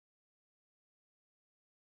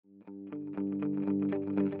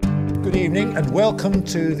Good evening and welcome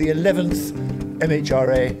to the 11th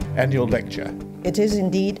MHRA Annual Lecture. It is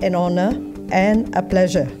indeed an honour and a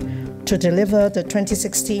pleasure to deliver the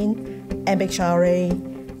 2016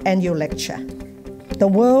 MHRA Annual Lecture. The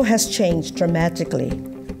world has changed dramatically.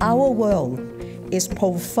 Our world is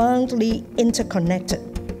profoundly interconnected.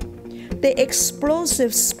 The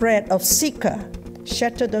explosive spread of Zika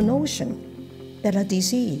shattered the notion that a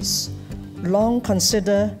disease, long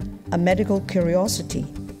considered a medical curiosity,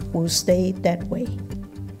 will stay that way.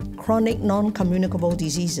 Chronic non-communicable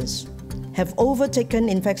diseases have overtaken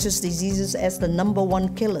infectious diseases as the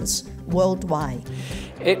 #1 killers worldwide.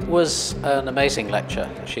 It was an amazing lecture.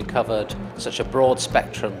 She covered such a broad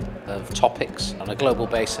spectrum of topics on a global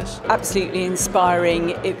basis. Absolutely inspiring.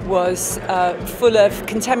 It was full of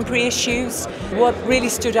contemporary issues. What really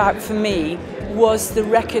stood out for me was the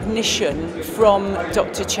recognition from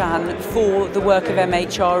Dr. Chan for the work of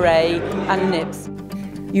MHRA and NIBS.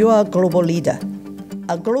 You are a global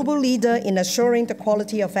leader in assuring the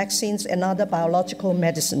quality of vaccines and other biological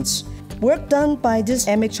medicines. Work done by this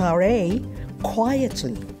MHRA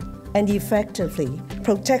quietly and effectively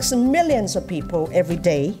protects millions of people every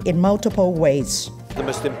day in multiple ways. The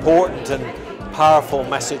most important and powerful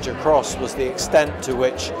message across was the extent to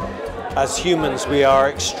which, as humans, we are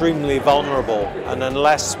extremely vulnerable, and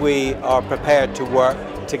unless we are prepared to work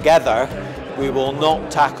together, we will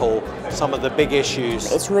not tackle some of the big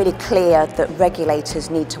issues. It's really clear that regulators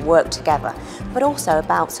need to work together, but also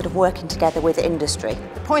about sort of working together with industry.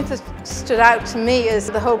 The point that stood out to me is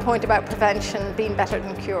the whole point about prevention being better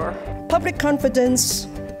than cure. Public confidence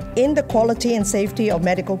in the quality and safety of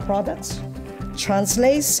medical products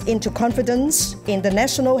translates into confidence in the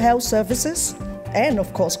national health services and,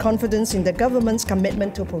 of course, confidence in the government's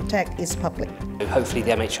commitment to protect its public. Hopefully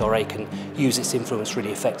the MHRA can use its influence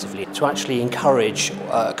really effectively to actually encourage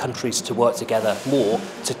countries to work together more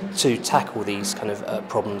to tackle these kind of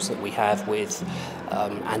problems that we have with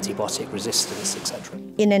antibiotic resistance, etc.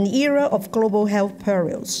 In an era of global health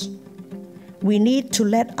perils, we need to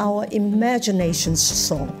let our imaginations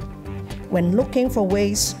soar when looking for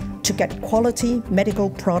ways to get quality medical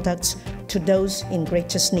products to those in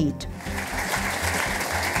greatest need.